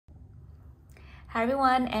Hi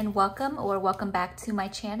everyone, and welcome back to my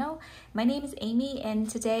channel. My name is Amy, and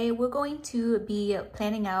today we're going to be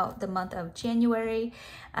planning out the month of January.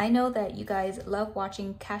 I know that you guys love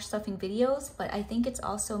watching cash stuffing videos, but I think it's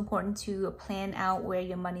also important to plan out where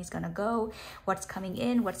your money's gonna go, what's coming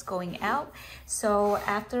in, what's going out. So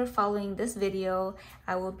after following this video,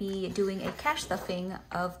 I will be doing a cash stuffing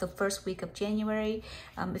of the first week of January.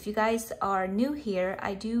 If you guys are new here,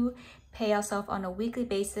 I do pay ourselves on a weekly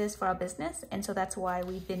basis for our business, and so that's why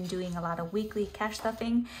we've been doing a lot of weekly cash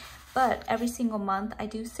stuffing. But every single month I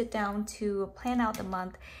do sit down to plan out the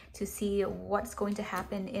month to see what's going to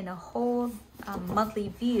happen in a whole monthly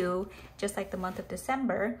view, just like the month of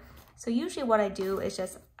December. So usually what I do is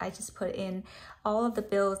I just put in all of the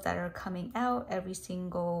bills that are coming out every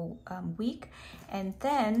single week, and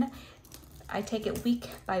then I take it week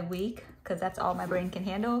by week because that's all my brain can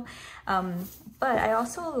handle. But I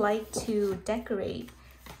also like to decorate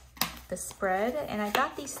the spread, and I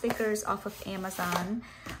got these stickers off of Amazon.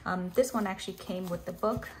 This one actually came with the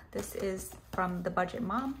book. This is from The Budget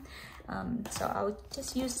Mom. So I'll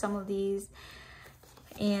just use some of these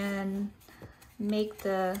and make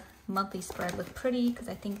the monthly spread look pretty, because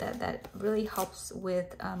I think that really helps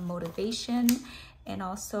with motivation and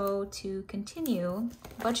also to continue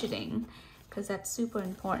budgeting, because that's super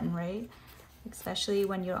important, right? Especially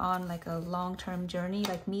when you're on like a long-term journey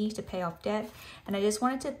like me to pay off debt. And I just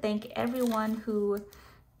wanted to thank everyone who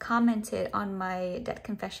commented on my debt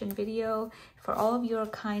confession video for all of your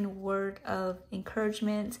kind word of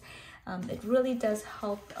encouragement. It really does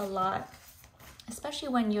help a lot, especially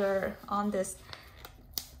when you're on this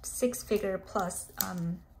six-figure plus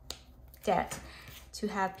debt, to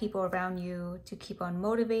have people around you to keep on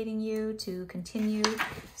motivating you to continue.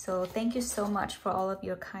 So thank you so much for all of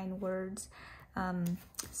your kind words.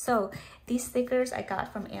 So these stickers I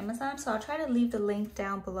got from Amazon, so I'll try to leave the link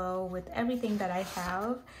down below with everything that I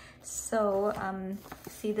have. So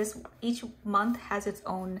see, this each month has its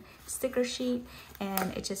own sticker sheet,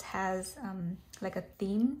 and it just has like a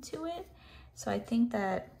theme to it. So I think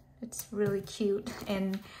that it's really cute,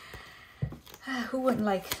 and who wouldn't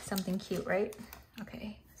like something cute, right?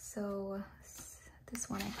 Okay, so this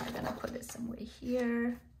one I'm probably gonna put it somewhere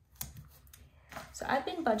here. So I've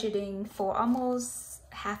been budgeting for almost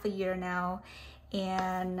half a year now,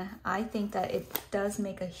 and I think that it does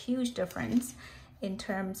make a huge difference in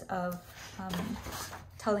terms of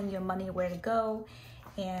telling your money where to go,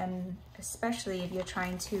 and especially if you're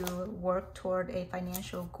trying to work toward a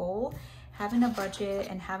financial goal, having a budget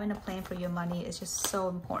and having a plan for your money is just so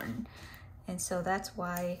important. And so that's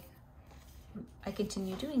why I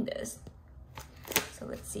continue doing this. So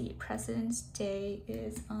let's see, President's Day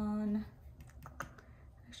is on,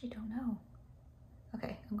 actually don't know.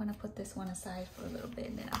 Okay, I'm gonna put this one aside for a little bit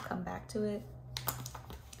and then I'll come back to it.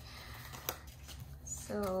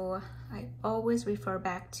 So I always refer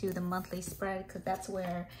back to the monthly spread, because that's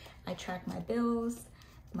where I track my bills,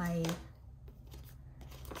 my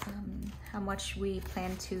how much we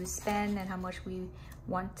plan to spend and how much we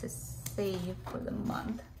want to save for the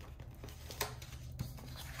month.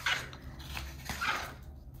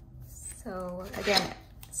 So again,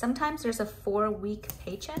 sometimes there's a 4-week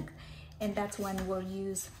paycheck, and that's when we'll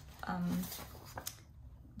use,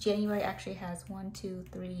 January actually has 1, 2,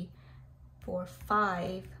 3, 4,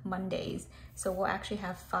 5 Mondays. So we'll actually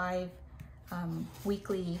have 5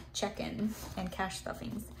 weekly check-ins and cash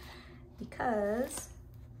stuffings, because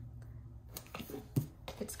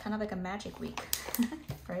it's kind of like a magic week,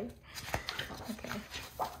 right? Okay.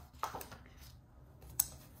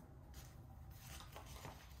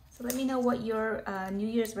 So let me know what your New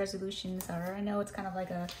Year's resolutions are. I know it's kind of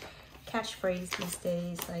like a catchphrase these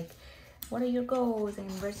days, like what are your goals and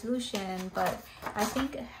resolution, but I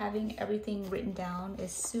think having everything written down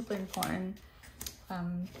is super important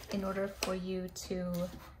in order for you to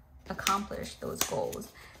accomplish those goals.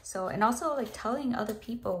 So, and also like telling other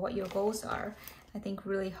people what your goals are, I think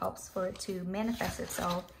really helps for it to manifest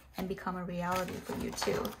itself and become a reality for you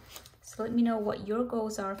too. So let me know what your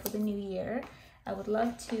goals are for the new year. I would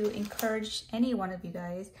love to encourage any one of you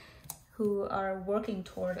guys who are working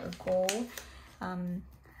toward a goal.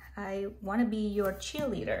 I want to be your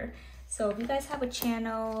cheerleader. So if you guys have a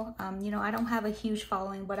channel, you know, I don't have a huge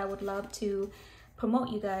following, but I would love to promote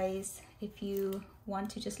you guys. If you want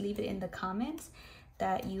to just leave it in the comments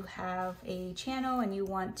that you have a channel and you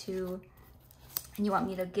want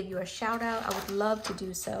me to give you a shout out, I would love to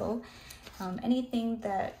do so. Anything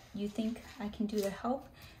that you think I can do to help,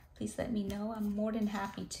 please let me know. I'm more than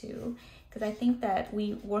happy to, because I think that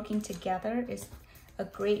we working together is a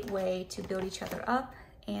great way to build each other up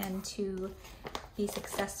and to be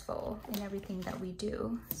successful in everything that we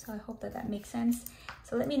do. So I hope that that makes sense.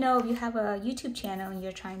 So let me know if you have a YouTube channel and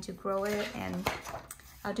you're trying to grow it, and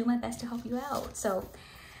I'll do my best to help you out. So,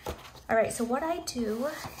 all right, so what I do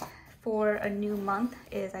for a new month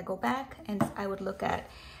is I go back and I would look at,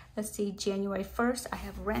 let's see, January 1st, I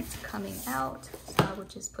have rent coming out. So I would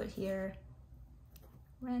just put here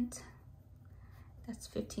rent. That's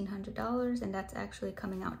 $1,500, and that's actually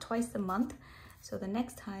coming out twice a month. So the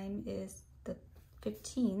next time is the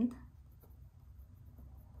 15th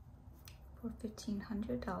for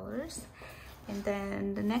 $1,500. And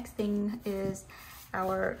then the next thing is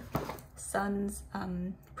our son's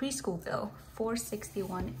preschool bill,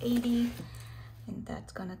 $461.80, and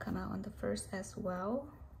that's gonna come out on the 1st as well.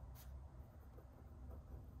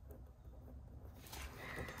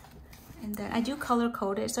 And then I do color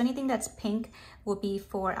code it, so anything that's pink will be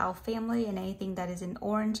for our family, and anything that is in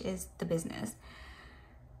orange is the business.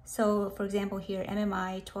 So for example here,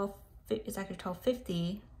 MMI 12 is actually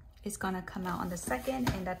 $12.50 is gonna come out on the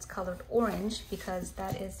 2nd, and that's colored orange because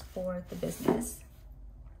that is for the business.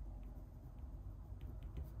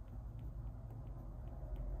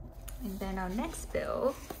 And then our next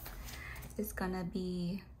bill is gonna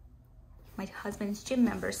be my husband's gym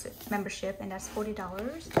membership, and that's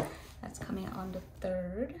 $40. That's coming out on the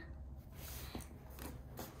 3rd.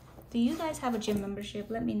 Do you guys have a gym membership?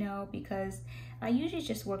 Let me know, because I usually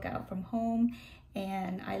just work out from home,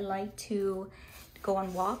 and I like to go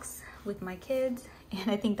on walks with my kids, and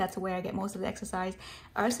I think that's where I get most of the exercise.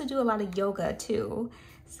 I also do a lot of yoga too,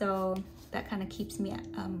 so that kind of keeps me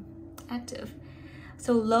active.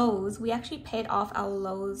 So Lowe's, we actually paid off our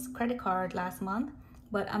Lowe's credit card last month,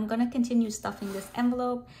 but I'm gonna continue stuffing this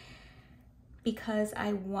envelope because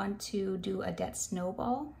I want to do a debt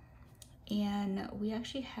snowball. And we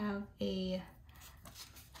actually have a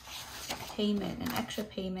payment, an extra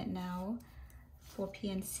payment now for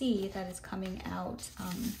PNC that is coming out,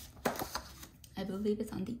 I believe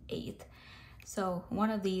it's on the 8th. So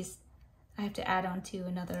one of these I have to add on to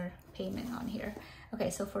another payment on here. Okay,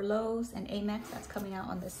 so for Lowe's and Amex, that's coming out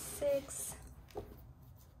on the 6th.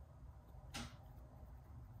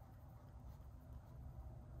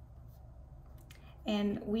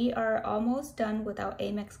 And we are almost done with our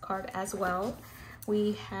Amex card as well.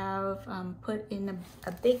 We have put in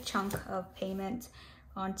a big chunk of payment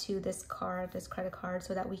onto this card, this credit card,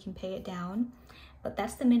 so that we can pay it down. But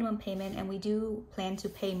that's the minimum payment, and we do plan to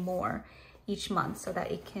pay more each month so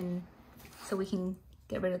that we can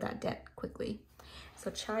get rid of that debt quickly.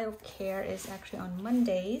 So child care is actually on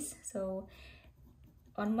Mondays. So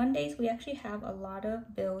on Mondays, we actually have a lot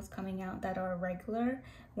of bills coming out that are regular,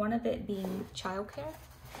 one of it being childcare.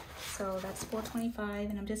 So that's $425,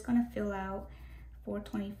 and I'm just gonna fill out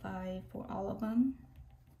 $425 for all of them.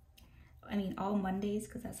 I mean, all Mondays,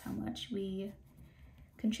 because that's how much we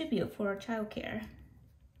contribute for childcare.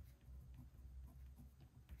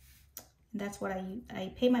 And that's what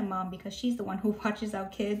I pay my mom, because she's the one who watches our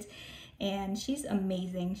kids, and she's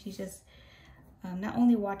amazing. She just not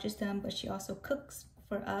only watches them, but she also cooks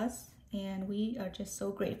for us, and we are just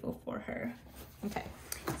so grateful for her. Okay,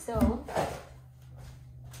 so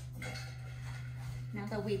now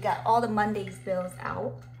that we got all the Mondays bills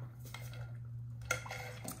out,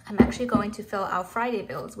 I'm actually going to fill out Friday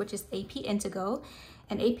bills, which is AP Intego.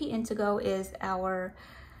 And AP Intego is our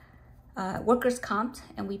workers' comp,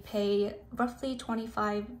 and we pay roughly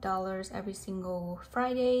 $25 every single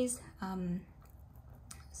Fridays,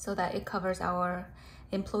 so that it covers our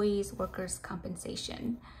employees' workers'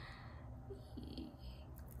 compensation.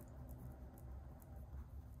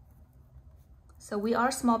 So we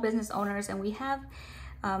are small business owners, and we have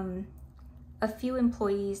a few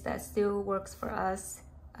employees that still works for us,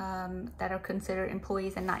 that are considered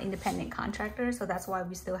employees and not independent contractors. So that's why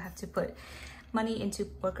we still have to put money into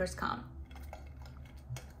workers' comp.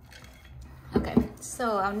 Okay,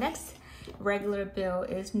 so our next regular bill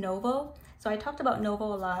is Novo. So I talked about Novo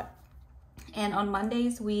a lot. And on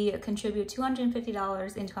Mondays, we contribute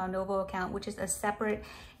 $250 into our Novo account, which is a separate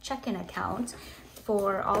check-in account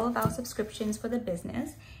for all of our subscriptions for the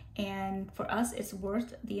business. And for us, it's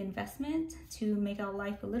worth the investment to make our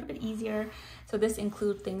life a little bit easier. So this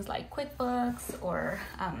includes things like QuickBooks or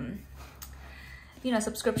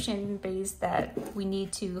subscription base that we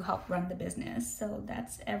need to help run the business. So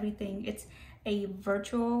that's everything. It's a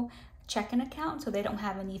virtual check-in account, so they don't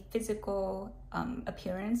have any physical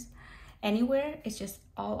appearance anywhere. It's just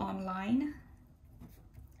all online.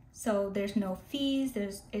 So there's no fees.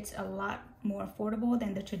 It's a lot more affordable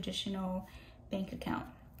than the traditional bank account.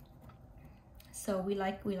 So we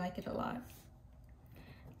like it a lot.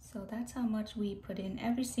 So that's how much we put in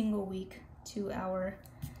every single week to our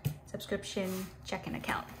subscription checking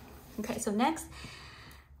account. Okay, so next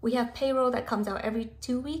we have payroll that comes out every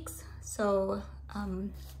 2 weeks. So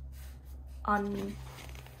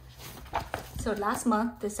last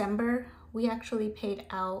month, December, we actually paid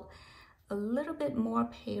out a little bit more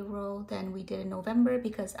payroll than we did in November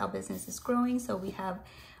because our business is growing, so we have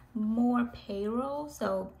more payroll.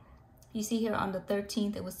 So you see here on the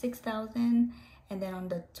 13th it was 6,000, and then on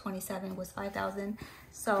the 27th was 5,000.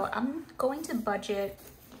 So I'm going to budget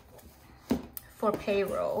for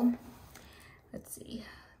payroll. Let's see,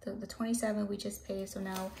 the 27th we just paid, so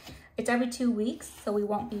now it's every 2 weeks, so we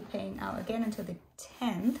won't be paying out again until the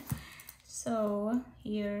 10th. So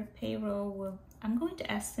here payroll I'm going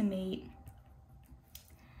to estimate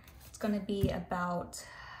it's going to be about,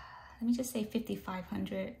 let me just say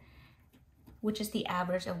 5,500, which is the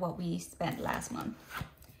average of what we spent last month.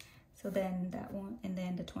 So then that one, and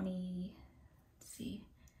then the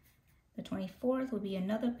 24th will be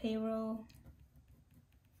another payroll,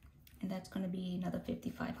 and that's going to be another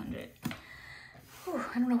 5,500.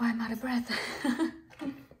 I don't know why I'm out of breath.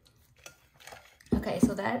 Okay,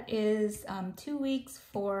 so that is 2 weeks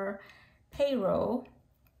for payroll.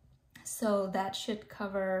 So that should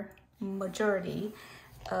cover majority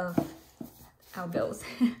of our bills.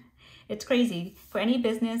 It's crazy. For any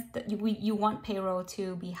business, that you want payroll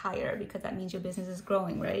to be higher because that means your business is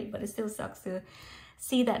growing, right? But it still sucks to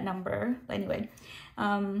see that number. But anyway,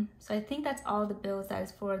 so I think that's all the bills. That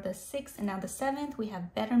is for the 6th, and now the 7th we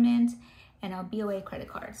have Betterment and our BOA credit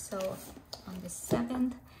card. So on the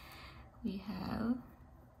 7th we have,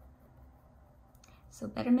 so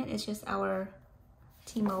Betterment is just our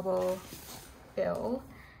T-Mobile bill,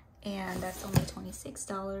 and that's only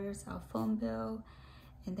 $26, our phone bill.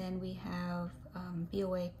 And then we have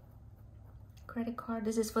BOA credit card.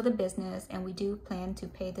 This is for the business, and we do plan to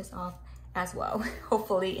pay this off as well,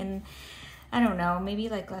 hopefully in, I don't know, maybe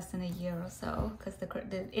like less than a year or so, because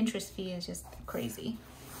the interest fee is just crazy.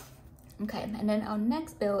 Okay, and then our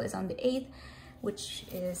next bill is on the 8th, which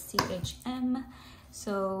is CHM.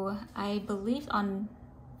 So I believe on,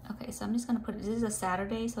 okay, so I'm just gonna put it, this is a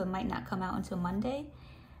Saturday, so it might not come out until Monday,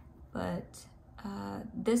 but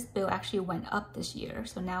this bill actually went up this year,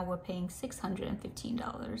 so now we're paying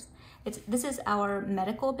 $615. This is our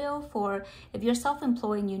medical bill for, if you're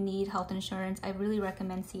self-employed and you need health insurance, I really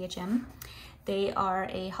recommend CHM. They are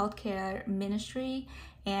a healthcare ministry,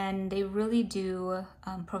 and they really do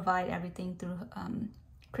provide everything through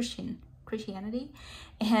Christianity,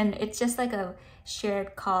 and it's just like a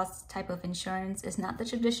shared cost type of insurance. It's not the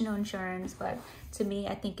traditional insurance, but to me,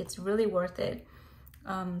 I think it's really worth it.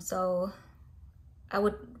 So I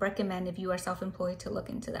would recommend, if you are self-employed, to look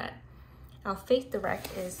into that. Our Faith Direct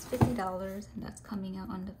is $50, and that's coming out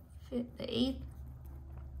on the 8th.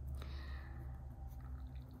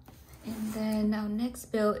 And then our next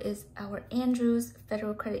bill is our Andrews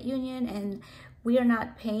Federal Credit Union, and we are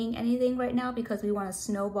not paying anything right now because we want to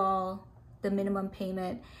snowball the minimum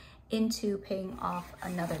payment into paying off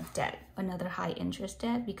another debt, another high interest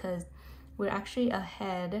debt, because we're actually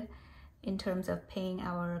ahead in terms of paying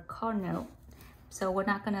our car note. So we're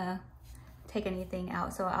not gonna take anything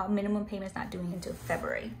out. So our minimum payment is not due until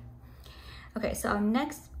February. Okay, so our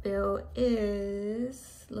next bill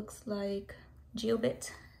is, looks like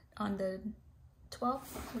Geobit on the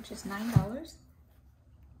 12th, which is $9.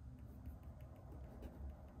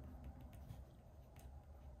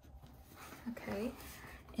 Okay,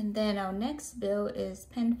 and then our next bill is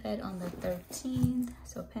PenFed on the 13th.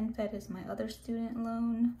 So PenFed is my other student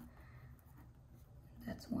loan.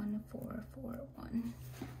 That's 1441.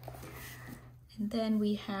 And then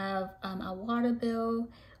we have our water bill,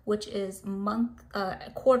 which is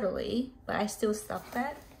quarterly, but I still stuff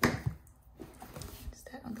that. It's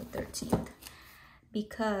that on the 13th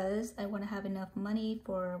because I want to have enough money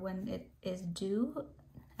for when it is due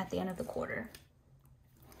at the end of the quarter.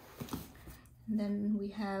 And then we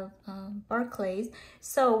have Barclays.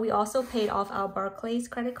 So we also paid off our Barclays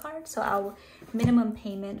credit card. So our minimum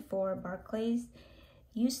payment for Barclays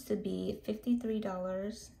used to be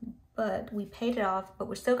 $53, but we paid it off, but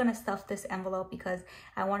we're still gonna stuff this envelope because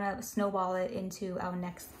I wanna snowball it into our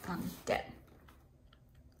next debt.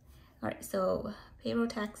 All right, so payroll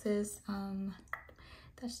taxes,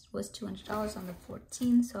 that was $200 on the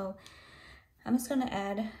 14th. So I'm just gonna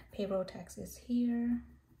add payroll taxes here.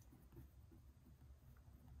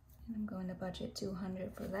 And I'm going to budget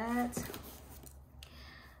 $200 for that.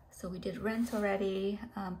 So we did rent already.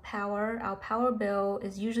 Power, our power bill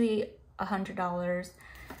is usually $100,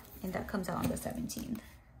 and that comes out on the 17th.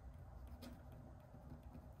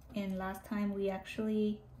 And last time we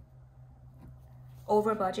actually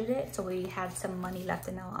over budgeted, so we had some money left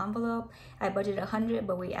in our envelope. I budgeted 100,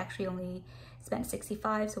 but we actually only spent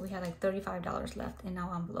 65, so we had like $35 left in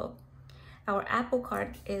our envelope. Our Apple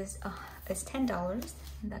Card is $10,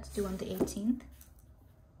 and that's due on the 18th.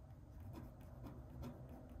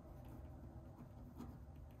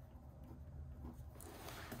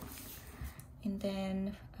 And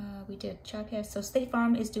then we did childcare. So State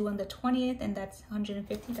Farm is due on the 20th, and that's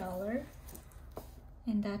 $150.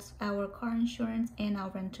 And that's our car insurance and our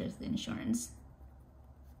renter's insurance.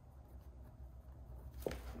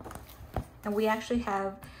 And we actually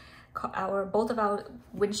have both of our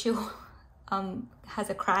windshield has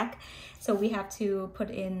a crack, so we have to put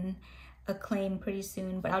in a claim pretty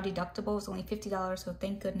soon, but our deductible is only $50, so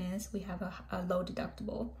thank goodness we have a low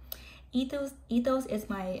deductible. Ethos is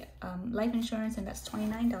my life insurance, and that's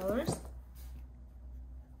 $29.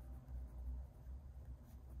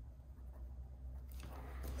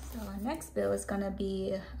 So our next bill is gonna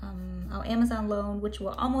be our Amazon loan, which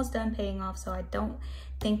we're almost done paying off, so I don't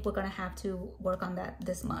think we're gonna have to work on that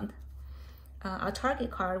this month. Our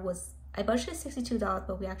Target card I budgeted $62,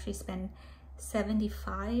 but we actually spent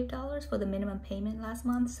 $75 for the minimum payment last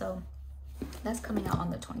month, so that's coming out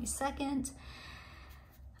on the 22nd.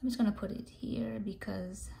 I'm just gonna put it here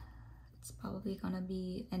because it's probably gonna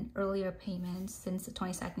be an earlier payment since the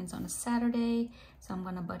 22nd is on a Saturday. So I'm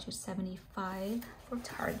gonna budget $75 for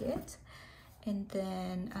Target. And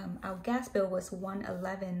then our gas bill was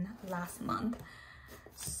 $111 last month.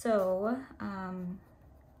 So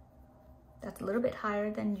that's a little bit higher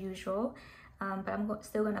than usual, but I'm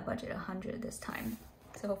still gonna budget $100 this time.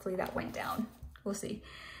 So hopefully that went down, we'll see.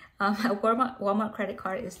 Our Walmart credit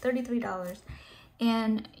card is $33.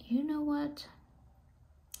 And you know what?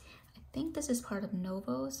 I think this is part of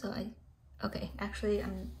Novo, so actually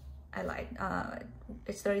I lied.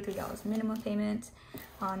 It's $33 minimum payment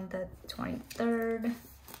on the 23rd. I'm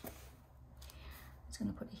just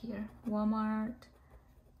gonna put it here. Walmart,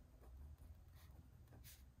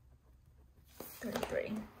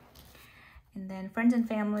 $33. And then Friends and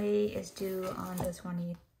Family is due on the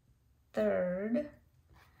 23rd.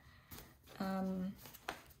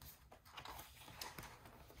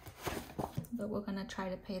 But we're gonna try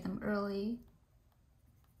to pay them early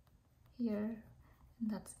here,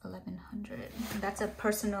 and that's $1,100. That's a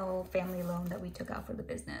personal family loan that we took out for the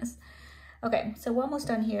business. Okay, so we're almost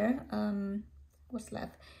done here. What's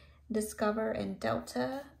left? Discover and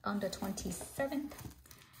Delta on the 27th.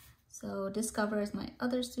 So Discover is my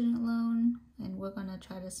other student loan, and we're gonna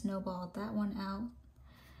try to snowball that one out.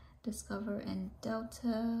 Discover and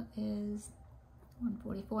Delta is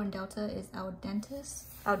 $144, and Delta is our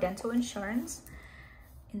dental insurance.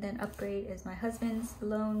 And then Upgrade is my husband's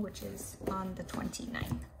loan, which is on the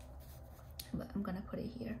 29th. But I'm gonna put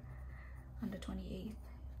it here on the 28th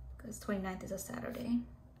because 29th is a Saturday.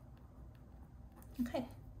 Okay,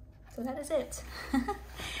 so that is it.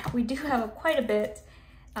 We do have quite a bit.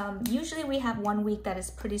 Usually we have 1 week that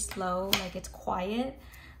is pretty slow, like it's quiet.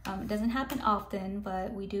 It doesn't happen often,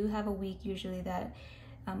 but we do have a week usually that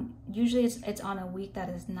usually it's on a week that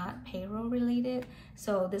is not payroll related.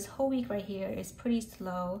 So this whole week right here is pretty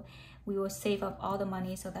slow. We will save up all the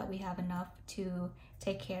money so that we have enough to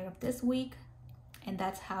take care of this week. And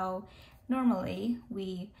that's how normally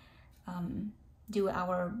we do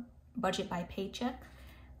our budget by paycheck.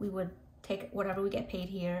 We would take whatever we get paid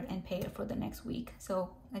here and pay it for the next week.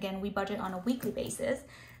 So again, we budget on a weekly basis.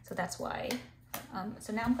 So that's why.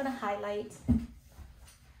 So now I'm gonna highlight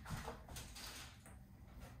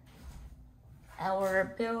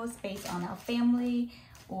our bills based on our family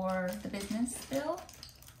or the business bill.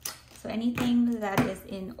 So anything that is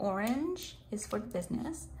in orange is for the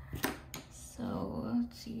business. So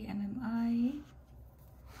let's see, MMI,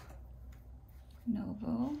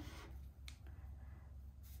 Novo,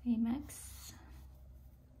 Amex,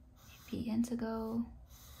 AP Intego,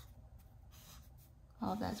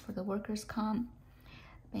 all of that's for the workers' comp.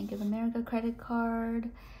 Bank of America credit card,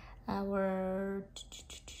 our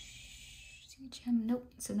CHM,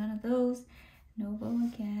 nope, so none of those. Novo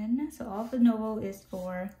again, so all of the Novo is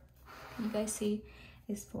for, you guys see,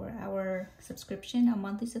 is for our subscription, our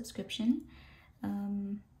monthly subscription.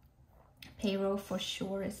 Payroll for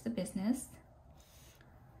sure is the business.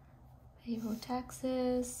 Payroll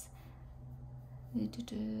taxes, I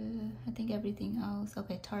think everything else.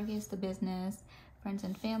 Okay, Target is the business, Friends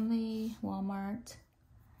and Family, Walmart.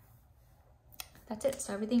 That's it.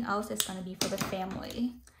 So everything else is going to be for the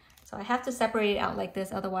family. So I have to separate it out like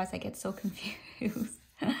this, otherwise I get so confused.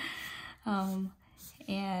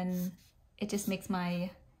 And it just makes my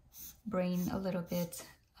brain a little bit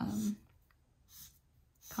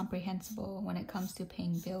comprehensible when it comes to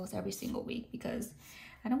paying bills every single week, because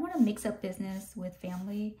I don't want to mix up business with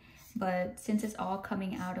family, but since it's all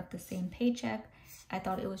coming out of the same paycheck, I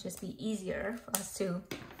thought it would just be easier for us to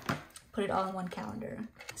put it all in one calendar.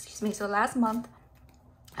 Excuse me. So last month,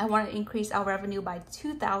 I wanted to increase our revenue by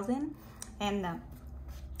 2,000, and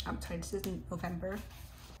I'm sorry, this is in November.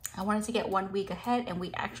 I wanted to get 1 week ahead, and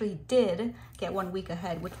we actually did get 1 week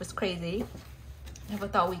ahead, which was crazy. Never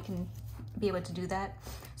thought we can be able to do that.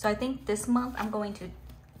 So I think this month I'm going to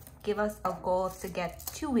give us a goal to get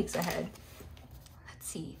 2 weeks ahead. Let's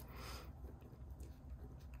see.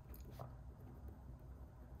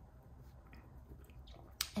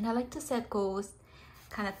 And I like to set goals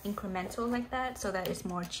kind of incremental like that, so that it's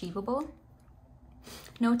more achievable.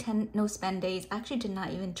 No spend days. I actually did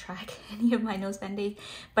not even track any of my no spend days,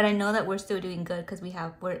 but I know that we're still doing good because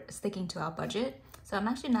we're sticking to our budget. So I'm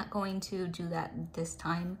actually not going to do that this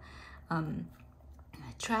time.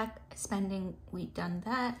 Track spending, we've done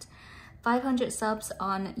that. 500 subs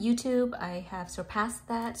on YouTube, I have surpassed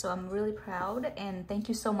that, so I'm really proud, and thank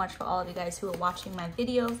you so much for all of you guys who are watching my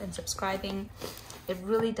videos and subscribing. It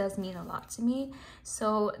really does mean a lot to me.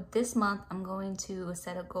 So this month I'm going to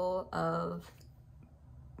set a goal of,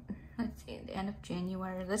 let's see, at the end of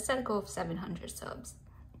January, let's set a goal of 700 subs.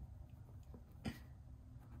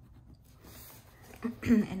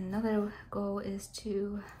 And another goal is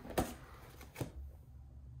to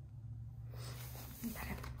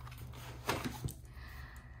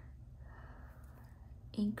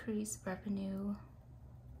increase revenue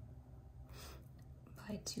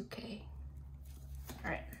by 2K.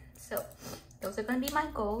 All right, so those are going to be my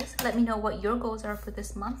goals. Let me know what your goals are for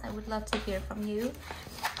this month. I would love to hear from you.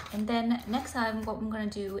 And then next time, what I'm going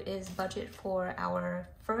to do is budget for our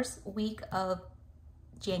first week of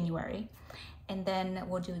January, and then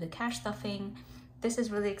we'll do the cash stuffing. This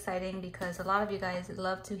is really exciting because a lot of you guys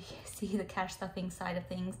love to see the cash stuffing side of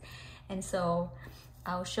things, and so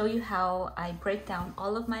I'll show you how I break down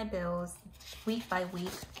all of my bills week by week.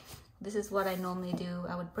 This is what I normally do.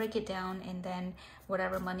 I would break it down, and then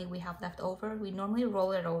whatever money we have left over, we normally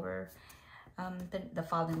roll it over the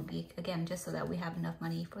following week, again, just so that we have enough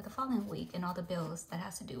money for the following week and all the bills that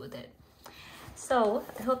has to do with it. So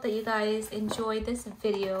I hope that you guys enjoyed this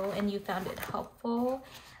video and you found it helpful.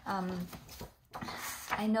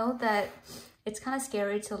 I know that it's kind of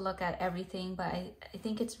scary to look at everything, but I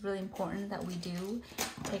think it's really important that we do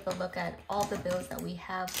take a look at all the bills that we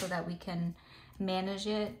have so that we can manage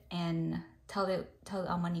it and tell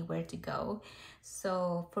our money where to go.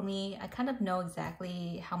 So for me, I kind of know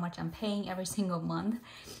exactly how much I'm paying every single month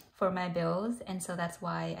for my bills, and so that's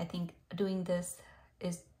why I think doing this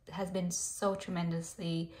has been so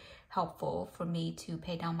tremendously helpful for me to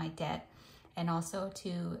pay down my debt, and also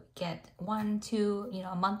to get a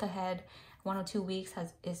month ahead. 1 or 2 weeks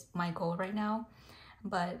is my goal right now,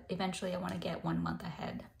 but eventually I want to get 1 month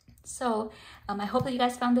ahead. So I hope that you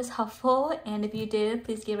guys found this helpful, and if you did,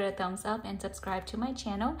 please give it a thumbs up and subscribe to my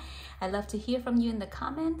channel. I'd love to hear from you in the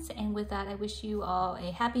comments, and with that, I wish you all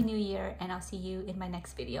a happy new year, and I'll see you in my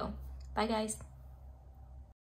next video. Bye guys.